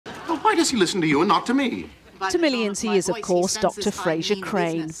why does he listen to you and not to me? To millions, he is, of course, Dr. Frasier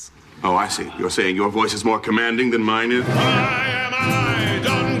Crane. Oh, I see. You're saying your voice is more commanding than mine is? I am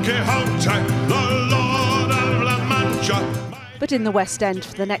Don Quixote, the Lord of La Mancha. But in the West End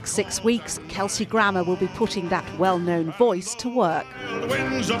for the next 6 weeks, Kelsey Grammer will be putting that well-known voice to work.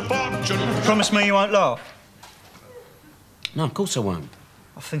 Promise me you won't laugh? No, of course I won't.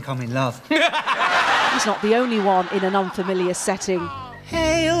 I think I'm in love. He's not the only one in an unfamiliar setting.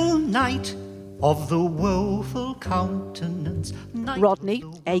 Hail, night of the woeful countenance. Rodney,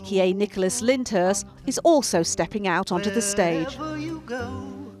 a.k.a. Nicholas Lyndhurst, is also stepping out onto the stage.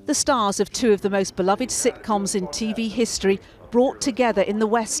 The stars of two of the most beloved sitcoms in TV history brought together in the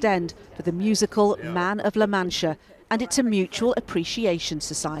West End for the musical Man of La Mancha, and it's a mutual appreciation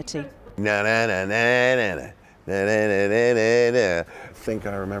society. I think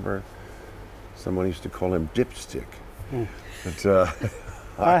I remember someone used to call him Dipstick. But,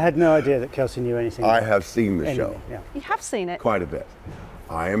 I had no idea that Kelsey knew anything. I have seen the show. Yeah. You have seen it? Quite a bit.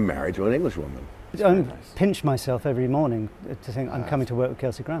 I am married to an English woman. I pinch myself every morning to think I'm coming to work with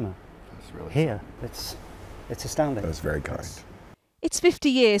Kelsey Grammer. That's really here. It's astounding. That's very kind. It's 50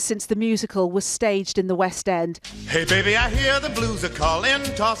 years since the musical was staged in the West End. Hey baby, I hear the blues are calling.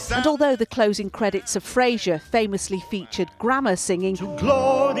 And although the closing credits of Frasier famously featured Grammer singing,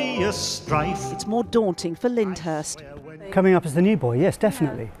 Glorious strife. it's more daunting for Lyndhurst. Coming up as the new boy, yes,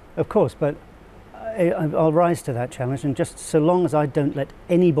 definitely, of course, but I'll rise to that challenge, and just so long as I don't let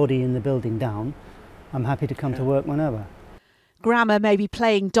anybody in the building down, I'm happy to come to work whenever. Grammer may be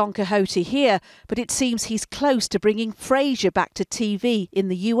playing Don Quixote here, but it seems he's close to bringing Frasier back to TV in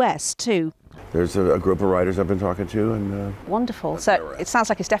the US too. There's a group of writers I've been talking to, and Wonderful. So it sounds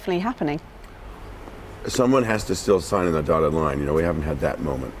like it's definitely happening. someone has to still sign in the dotted line. You know, we haven't had that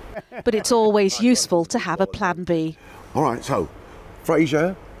moment. But it's always useful to have a plan B. All right, so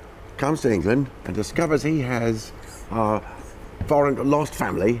Frasier comes to England and discovers he has a foreign lost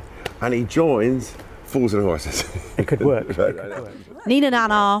family, and he joins Fools and Horses. It could work. Nina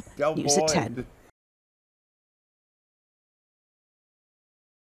Nanar, News at 10.